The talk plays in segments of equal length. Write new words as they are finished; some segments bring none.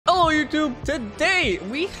YouTube? Today,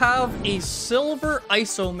 we have a silver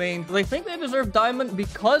ISO main. They think they deserve diamond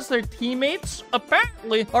because their teammates,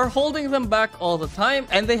 apparently, are holding them back all the time,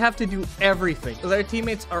 and they have to do everything. Their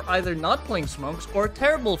teammates are either not playing smokes or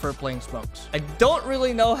terrible for playing smokes. I don't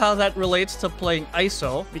really know how that relates to playing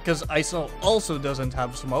ISO, because ISO also doesn't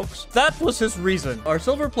have smokes. That was his reason. Our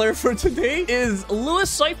silver player for today is Lewis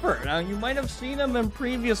Cypher. Now, you might have seen him in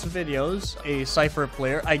previous videos, a Cypher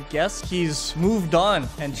player. I guess he's moved on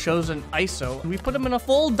and chosen ISO. We put him in a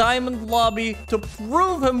full diamond lobby to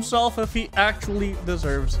prove himself if he actually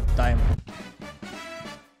deserves diamond.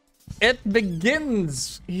 It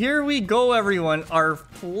begins. Here we go, everyone. Our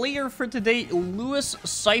player for today, Lewis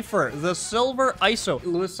Cypher, the silver ISO.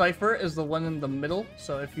 Lewis Cypher is the one in the middle.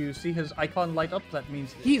 So if you see his icon light up, that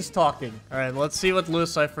means he's talking. All right, let's see what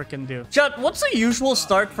Lewis Cypher can do. Chat, what's the usual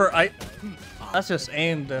start for That's just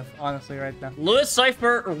aimed, honestly, right now. Lewis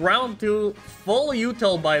Cypher, round 2, full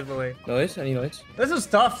util, by the way. Noise? Any noise? This is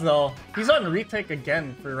tough, though. He's on retake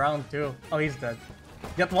again for round 2. Oh, he's dead.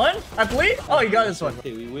 Get one? At least? Oh, he got this one.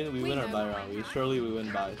 Okay, we win our buy round. Surely we win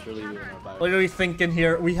our buy round. What are we thinking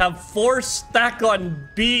here? We have 4 stack on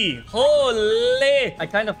B. Holy! I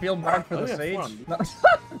kind of feel bad for the Sage. No.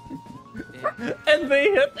 And they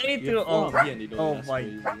hit A2. Oh my,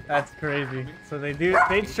 that's crazy. So they do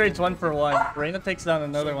Sage trades 1 for 1. Reina takes down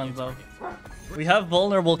another one though. We have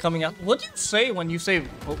vulnerable coming out. What do you say when you say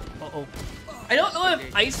oh? I don't know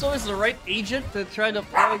if ISO is the right agent to try to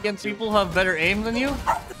play against people who have better aim than you,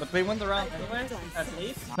 but they win the round anyway, at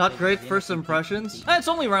least. Not great first impressions. It's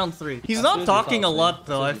only round 3. He's not talking a lot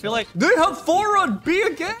though. I feel like they have 4 on B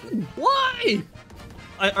again. Why?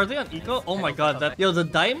 Are they on eco? Oh my god, yo, the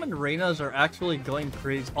diamond Reinas are actually going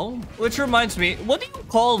crazy. Oh, which reminds me, what do you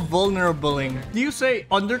call vulnerabling? Do you say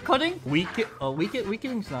undercutting?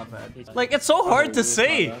 Weakening's not bad. Like, it's so hard to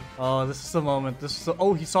say. Oh, this is the moment. This is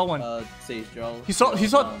oh, he saw one. He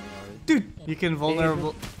saw. Dude, you can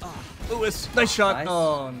vulnerable. Lewis, nice shot.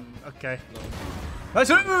 Oh, okay. Nice.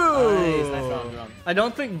 I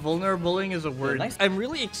don't think vulnerabling is a word. Nice. I'm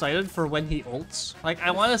really excited for when he ults. Like,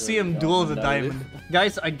 I want to see him duel the diamond.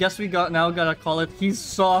 Guys, I guess we gotta call it. He's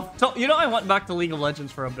soft. So, you know, I went back to League of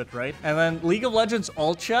Legends for a bit, right? And then League of Legends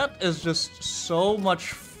ult chat is just so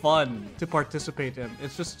much fun to participate in.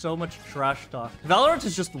 It's just so much trash talk. Valorant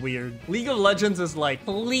is just weird. League of Legends is like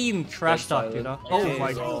clean trash talk, you know? Oh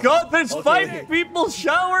my god, there's 5 people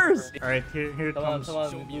showers! Alright, here it comes.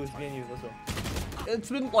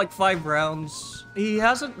 It's been like 5 rounds. He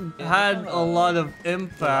hasn't had a lot of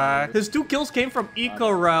impact. His 2 kills came from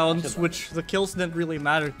eco rounds, which the kills didn't really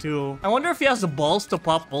matter too. I wonder if he has the balls to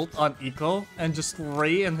pop ult on eco and just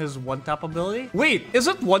Ray in his 1-tap ability. Wait, is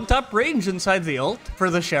it 1-tap range inside the ult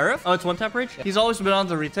for the Sheriff? Oh, it's 1-tap range? Yeah. He's always been on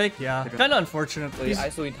the retake? Yeah. Kind of unfortunate. It's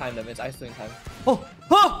ISOing time them. It's ISOing time. Oh!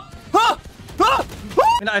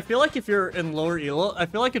 And I feel like if you're in lower elo, I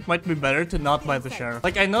feel like it might be better to not buy the Sheriff.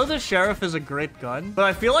 Like, I know the Sheriff is a great gun, but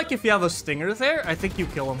I feel like if you have a Stinger there, I think you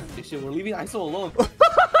kill him. We're leaving ISO alone.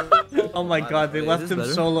 Oh my god, they left him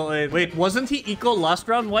solo A. Wait, wasn't he eco last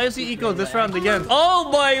round? Why is he eco this round again?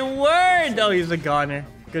 Oh my word! Oh, he's a goner.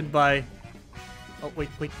 Goodbye. Oh, wait,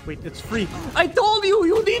 it's free. I told you,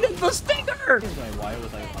 you needed the Stinger!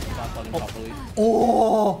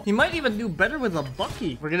 Oh, he might even do better with a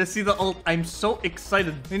Bucky. We're gonna see the ult. I'm so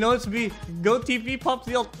excited. You know it's me. Go TP, pop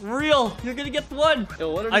the ult. Real, you're gonna get 1.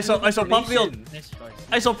 Yo, ISO, pop the ult.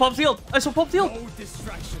 ISO, pop the ult. ISO, pop the ult. No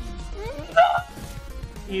distraction.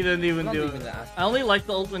 He didn't even do it. I only like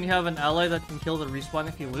the ult when you have an ally that can kill the respawn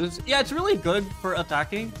if you lose. Yeah, it's really good for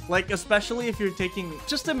attacking. Like, especially if you're taking...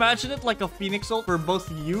 Just imagine it like a Phoenix ult for both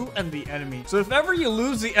you and the enemy. So if ever you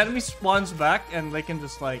lose, the enemy spawns back and they can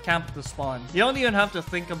just, like, camp the spawn. You don't even have to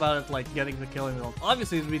think about it, like, getting the killing ult.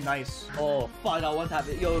 Obviously, it'd be nice. Oh, fuck, I 1-tap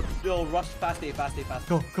it. Yo, rush, fast A.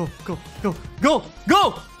 Go!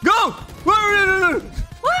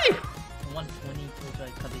 Why? 120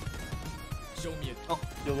 show me it. Oh,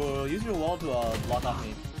 yo, use your wall to block off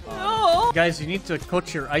me. No! Guys, you need to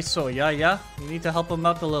coach your ISO, yeah? You need to help him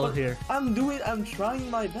out a little here. I'm trying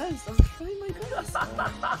my best.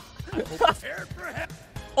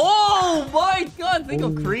 Oh my god, they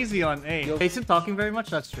go crazy on A. He isn't talking very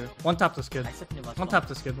much, that's true. 1-tap this kid. 1-tap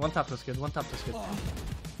this kid. 1-tap this kid. 1-tap this kid.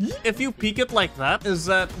 If you peek it like that, is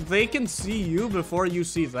that they can see you before you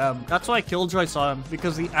see them. That's why Killjoy saw him,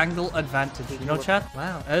 because the angle advantage. You know, chat?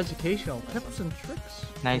 Wow, educational tips and tricks.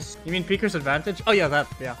 Nice. You mean Peeker's advantage? Oh yeah, that,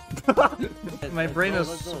 yeah. My brain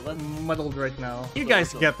is muddled right now. You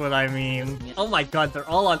guys get what I mean. Oh my god, they're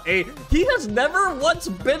all on A. He has never once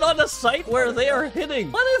been on a site where they are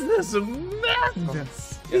hitting. What is this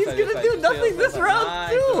madness? He's side, gonna side. do Stay nothing on this side. round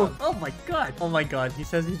Nice too. one. Oh my god. Oh my god. He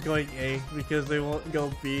says he's going A because they won't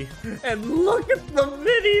go B. And look at the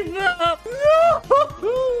mini map. No.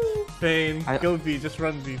 Pain. Go B. Just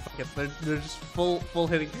run B. Fuck it. They're just full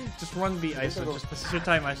hitting. Just run B, ISO. This is your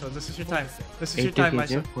time, ISO. This is your time. This is your time,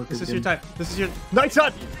 ISO. This is your time. This is your nice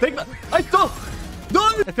shot. Take that. ISO. No!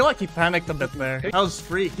 I feel like he panicked a bit there. That was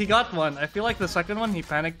free. He got one. I feel like the second one he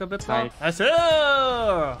panicked a bit though. I see.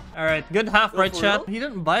 Alright, good half, right, chat? He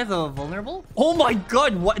didn't buy the vulnerable? Oh my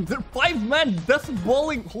god, what? The 5-man death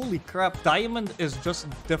bowling. Holy crap. Diamond is just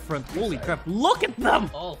different. Holy crap. Look at them!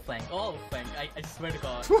 All flank. I swear to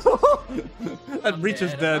God. That breach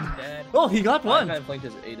is dead. Dead. Oh, he got one. 5-man flank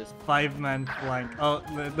is 8 is 5-man flank. Oh,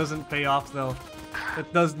 it doesn't pay off though.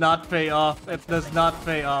 It does not pay off. It does not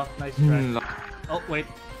pay off. Nice try. Oh, wait.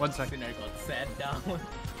 1 second. I got sat down.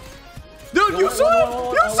 Dude, you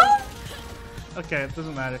saw it! You saw it! Okay, it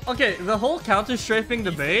doesn't matter. Okay, the whole counter-strafing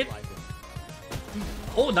debate.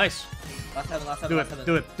 Oh, nice. Last 7, last 7, Do last it, 7.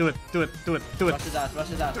 do it, do it, do it, do it, do it. Rush his ass, rush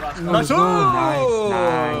his ass, rush. Nice.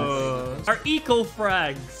 Nice. Our eco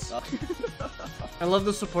frags. I love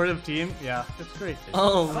the supportive team. Yeah, it's great.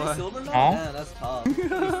 Oh Am I my. silver now? Huh? Man, that's tough. He's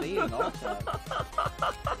saying all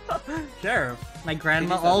that. Sheriff, my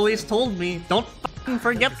grandma always told me, don't fucking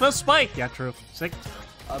forget the spike. Yeah, true. Sick.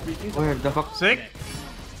 Briefing. Where the fuck? Sick.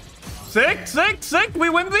 Sick, sick, sick. We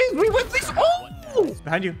win these. We win these. Oh!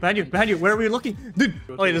 Behind you, behind you, behind you. Where are we looking? Dude.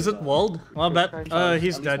 Oh, wait, is it walled? Well, I bet.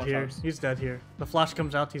 He's dead here. He's dead here. The flash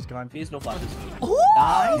comes out. He's gone. He has no flashes.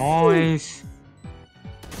 Oh! Nice.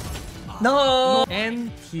 No!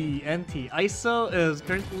 NT. ISO is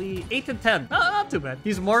currently 8 and 10. Not too bad.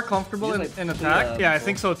 He's more comfortable He's in like attack. play, Yeah, I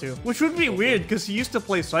think so too. Which would be weird because he used to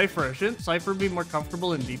play Cypher. Shouldn't Cypher be more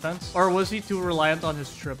comfortable in defense? Or was he too reliant on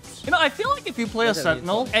his trips? You know, I feel like if you play a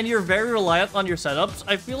Sentinel and you're very reliant on your setups,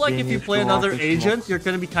 I feel like if you play another agent, you're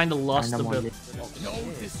gonna be kind of lost a bit. No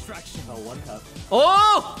distraction. Oh, 1 tap.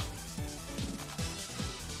 Oh!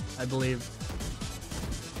 I believe.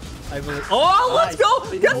 Oh, let's go!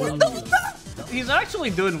 Get the double tap! He's actually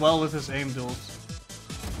doing well with his aim duels.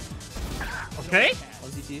 Okay? 1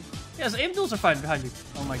 CT. Yeah, his aim duels are fine behind you.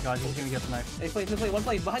 Oh my god, he's gonna get the knife. Hey, play, 1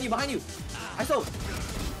 play. Behind you, behind you. ISO.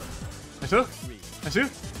 I see.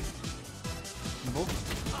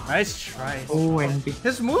 Nice try. Oh, and big.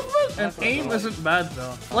 His movement and aim isn't bad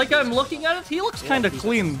though. Like I'm looking at it, he looks kind of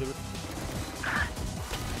clean.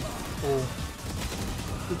 Oh.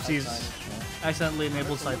 Oopsies. Accidentally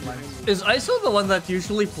enabled sidelines. Is ISO the one that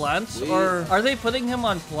usually plants, or are they putting him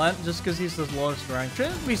on plant just because he's the lowest rank?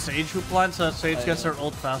 Shouldn't it be Sage who plants so that Sage gets her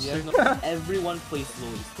ult faster? Everyone plays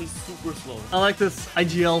slow. He plays super slow. I like this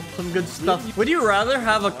IGL, some good stuff. Would you rather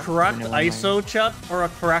have a cracked ISO chat or a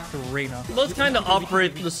cracked Reyna? Both kind of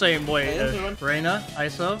operate the same way. Reyna,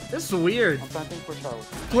 ISO. This is weird.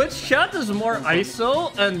 Twitch chat is more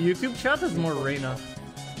ISO and YouTube chat is more Reyna.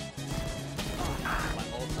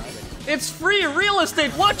 It's free real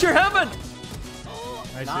estate. Watch your heaven.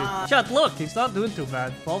 I see. Chat, look, he's not doing too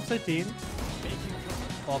bad. 12-13.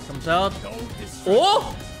 Ball comes out.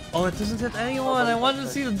 Oh! Oh, it doesn't hit anyone. I wanted to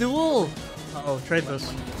see the duel. Uh-oh, trade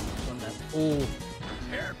this. Oh.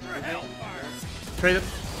 Trade it.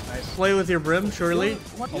 Nice. Play with your brim, surely.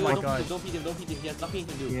 Oh my god. Don't beat him. He has nothing he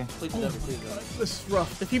can do. Yeah. Play to them, play to them. This is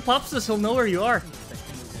rough. If he pops this, he'll know where you are.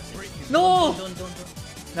 No!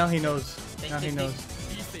 Don't. Now he knows. Now he knows.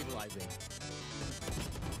 Destabilizing.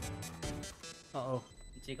 Uh-oh.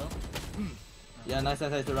 Jiggle. Yeah, nice.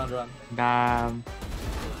 Run. Damn.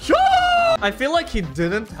 I feel like he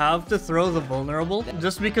didn't have to throw the vulnerable,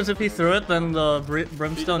 just because if he threw it, then the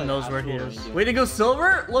brimstone knows where he is. Way to go,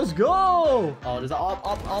 Silver! Let's go! Oh, there's an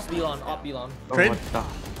op belon. Trade?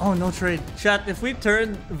 Oh, no trade. Chat, if we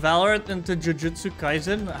turn Valorant into Jujutsu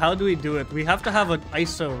Kaisen, how do we do it? We have to have an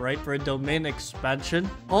ISO, right, for a domain expansion.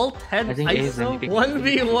 All 10 ISO?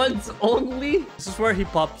 1v1s only? This is where he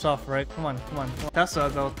pops off, right? Come on. Tessa,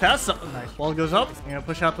 though. Tessa! Nice. Wall goes up. You're gonna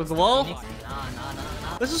push out with the wall.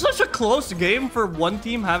 This is such a close game for one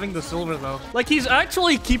team having the silver, though. Like, he's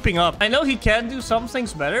actually keeping up. I know he can do some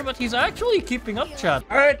things better, but he's actually keeping up, chat.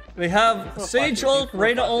 All right, we have Sage ult,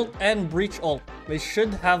 Reyna ult, and Breach ult. They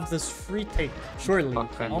should have this free take, surely.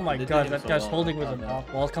 Oh my god, that guy's holding with an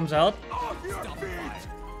off. Wall comes out.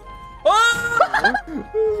 Ah!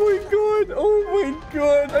 Oh my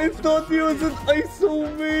god, I thought he was an ISO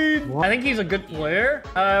main. I think he's a good player.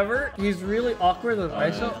 However, he's really awkward with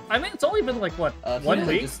ISO. I mean, it's only been like, what, 1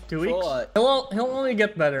 week? 2 weeks? He'll only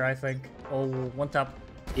get better, I think. Oh, 1 tap.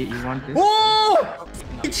 You want this? Whoa!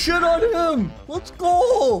 Get shit on him! Let's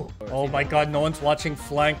go! Oh my god, no one's watching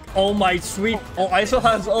flank. Oh my sweet. Oh, ISO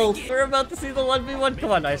has ult. We're about to see the 1v1.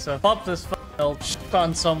 Come on, ISO. Pop this. I'll shit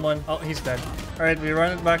on someone. Oh, he's dead. Alright, we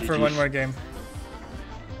run it back for one more game.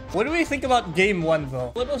 What do we think about game 1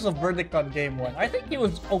 though? What was the verdict on game 1? I think it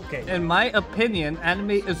was okay. In my opinion,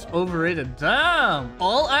 anime is overrated. Damn!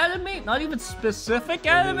 All anime? Not even specific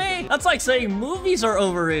anime? That's like saying movies are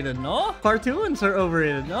overrated, no? Cartoons are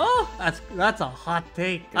overrated, no? That's a hot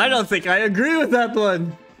take. I don't think I agree with that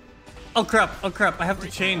one. Oh crap, I have to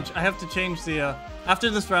change. The after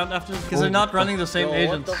this round, because they're not running the same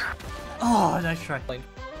agents. Oh, nice try.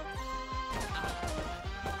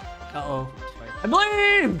 Uh-oh. I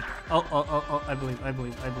believe! Oh, I believe.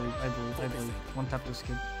 One tap this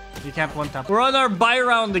kid. You can't one tap. We're on our buy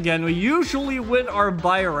round again. We usually win our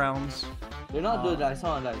buy rounds. They're not good, guys. Come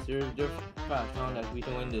on, guys. They're fast. Come on, guys. We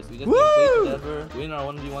can win this. We just need to play together. Win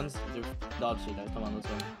our 1v1s. They're dog shit, guys. Come on, let's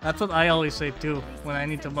go. That's what I always say too when I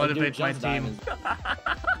need to motivate my team.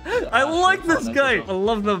 I like this guy. I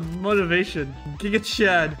love the motivation. Giga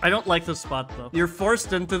Chad. I don't like the spot though. You're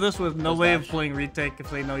forced into this with no way of playing retake if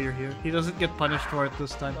they know you're here. He doesn't get punished for it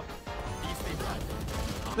this time.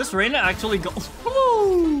 This Reyna actually goes.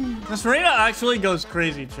 This Reyna actually goes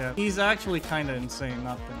crazy, chat. He's actually kind of insane,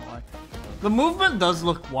 not gonna lie. The movement does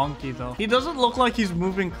look wonky though. He doesn't look like he's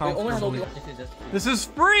moving comfortably. This is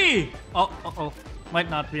free. Oh. Might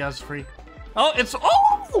not be as free. Oh, it's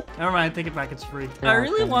never mind, take it back, it's free. I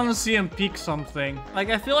really want to see him peek something. Like,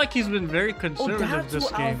 I feel like he's been very conservative this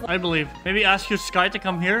game. I believe. Maybe ask your Sky to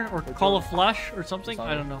come here or call a flash or something.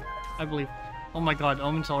 I don't know. I believe. Oh my god,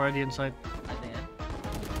 Omen's already inside.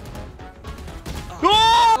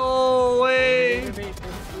 Oh, wait.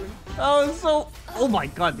 That was so... Oh my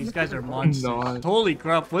god, these guys are monsters. Holy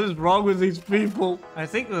crap, what is wrong with these people? I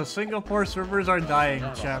think the Singapore servers are dying,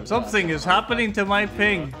 champ. Something is happening to my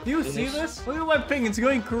ping. Do you see this? Look at my ping, it's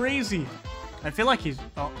going crazy. I feel like he's...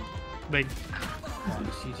 Oh, big.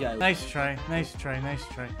 Nice try.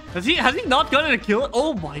 Has he not gotten a kill?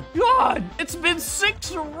 Oh my god! It's been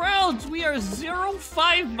 6 rounds! We are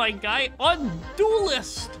 0-5, my guy, on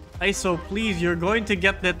Duelist! ISO, please, you're going to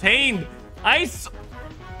get detained! ISO!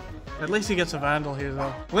 At least he gets a Vandal here,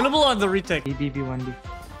 though. Winnable on the retake. EDB 1D.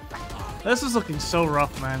 This is looking so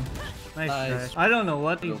rough, man. Nice try. I don't know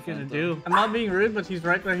what he's gonna do. I'm not being rude, but he's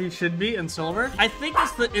right where he should be in silver. I think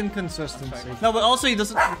it's the inconsistency. No, but also he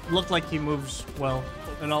doesn't look like he moves well,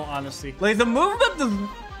 in all honesty. Like, the movement does...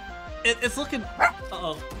 It's looking...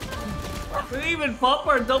 Uh-oh. We didn't even pop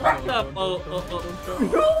our double tap.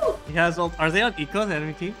 Oh. He has ult. Are they on eco, the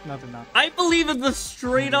enemy team? No, they're not. I believe in the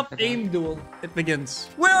straight up aim duel. It begins.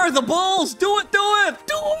 Where are the balls? Do it!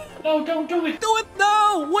 No, don't do it! Do it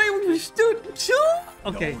now! Wait, we shoot!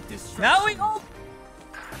 Okay, now we go.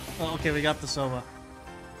 Oh, okay, we got the Sova.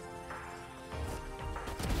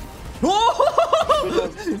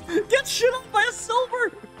 Get shit up by a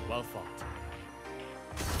silver! Well fought.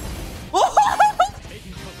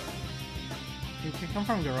 You can come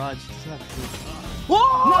from garage. It's not cool.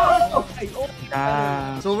 Whoa!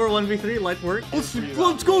 Silver 1v3, light work.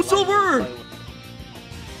 Let's go, Silver!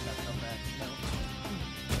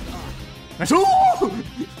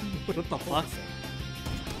 What the fuck?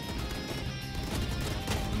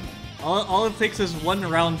 All it takes is one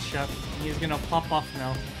round, Chef. And he's gonna pop off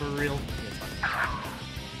now, for real.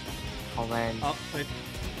 Oh man. Oh, wait.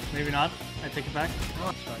 Maybe not. I take it back.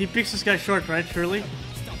 He picks this guy short, right? Surely?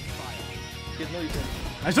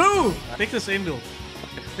 I do! Take this aim duel.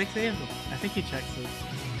 Take the aim duel. I think he checks this.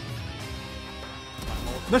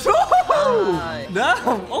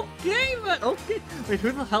 No! Okay, man. Okay. Wait,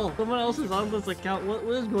 who the hell? Someone else is on this account. What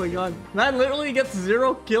is going on? Man literally gets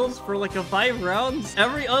 0 kills for like a 5 rounds.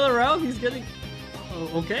 Every other round he's getting...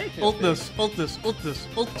 Oh, okay. Ult this. Ult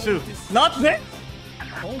 2. Not this!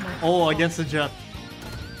 Oh, against the Jet.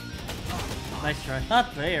 Nice try.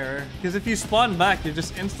 Not there. Because if you spawn back, you're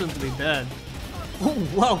just instantly dead. Oh,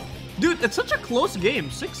 wow. Dude, it's such a close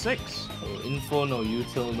game. 6-6. No info, no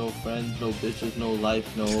util, no friends, no bitches, no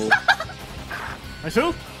life, no... Nice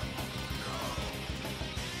move.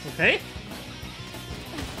 Okay.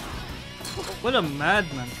 What a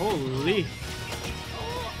madman. Holy.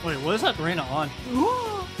 Wait, what is that Reyna on?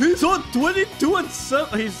 He's on 22 and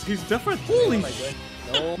 7. He's different. Holy shit.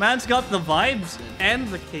 No. Man's got the vibes and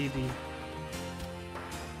the KD.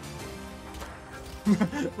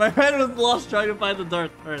 My man was lost trying to find the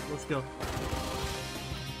dart. Alright, let's go.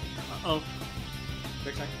 Uh-oh.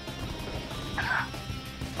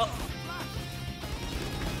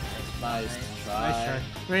 Nice Nice try.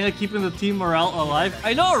 Reyna keeping the team morale alive.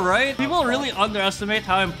 I know, right? People really underestimate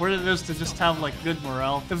how important it is to just have like good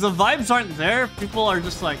morale. If the vibes aren't there, people are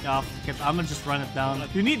just like, oh, fuck it, I'm gonna just run it down.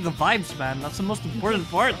 You need the vibes, man. That's the most important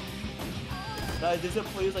part. Guys, this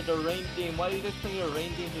plays like a rain game. Why are you guys playing a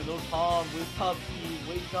rain game? There's no calm. Wake up, P.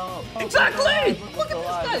 Wake up. Exactly! Look at this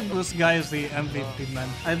guy. This guy is the MVP, man.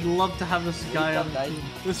 I'd love to have this guy on the team.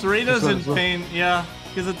 This Reyna's in pain, yeah,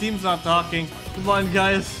 because the team's not talking. Come on,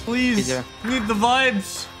 guys. Please. Need the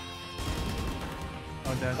vibes.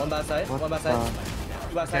 Oh, dead. One bad side. One bad side.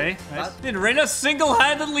 Two bad Okay, side. nice. Dude, Reyna's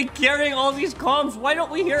single-handedly carrying all these comms. Why don't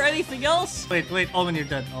we hear anything else? Wait, Omen, you're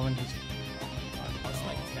dead. Omen, just...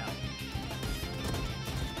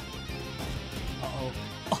 Uh-oh.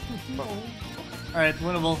 Oh, no. Alright,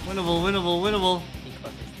 winnable.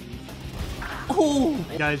 Oh!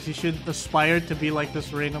 Guys, you should aspire to be like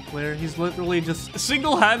this Reyna player. He's literally just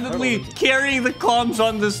single-handedly carrying the comms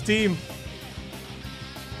on this team.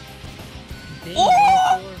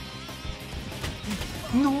 Oh!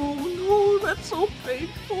 No, that's so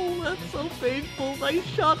painful. That's so painful. Nice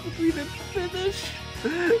shot, but we didn't finish.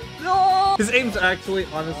 No! His aim's actually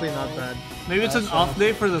honestly not bad. Maybe it's an off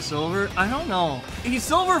day for the silver. I don't know. He's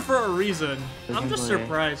silver for a reason. I'm just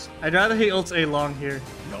surprised. I'd rather he ults A long here.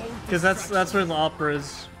 Because that's where the opera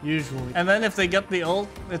is, usually. And then if they get the ult,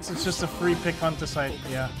 it's just a free pick onto site.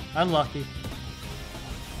 Yeah, unlucky.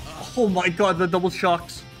 Oh my god, the double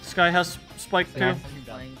shocks. This guy has spike too.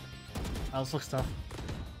 Oh, this looks tough.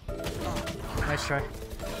 Nice try.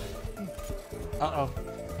 Uh-oh.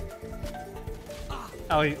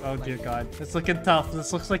 Oh dear god. It's looking tough.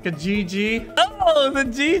 This looks like a GG. Oh, the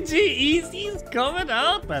GG Easy's coming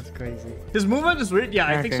out. That's crazy. His movement is weird. Yeah,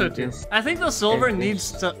 I think so too. I think the silver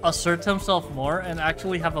needs to assert himself more and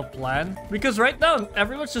actually have a plan. Because right now,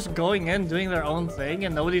 everyone's just going in, doing their own thing,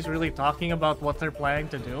 and nobody's really talking about what they're planning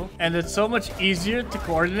to do. And it's so much easier to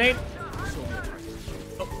coordinate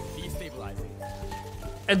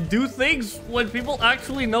and do things when people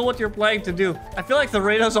actually know what you're planning to do. I feel like the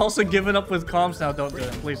Reyna's also given up with comms now. Don't do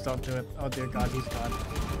it. Please don't do it. Oh dear god, he's gone.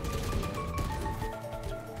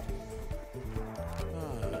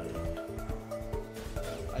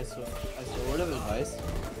 I swear, word of advice.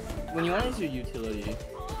 When you want to use your utility,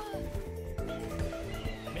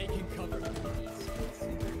 Making cover.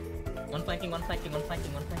 One flanking. Show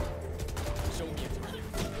me a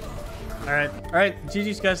target. Alright,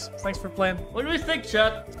 GG's guys. Thanks for playing. What do we think,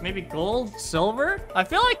 chat? Maybe gold? Silver? I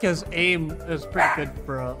feel like his aim is pretty good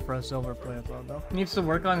for a silver play as well, though. He needs to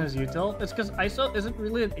work on his util. It's because ISO isn't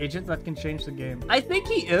really an agent that can change the game. I think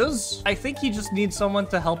he is. I think he just needs someone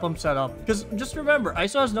to help him set up. Because just remember,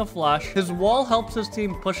 ISO has no flash. His wall helps his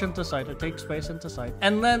team push into sight or take space into sight.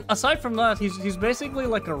 And then aside from that, he's basically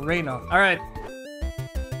like a Reyna. Alright.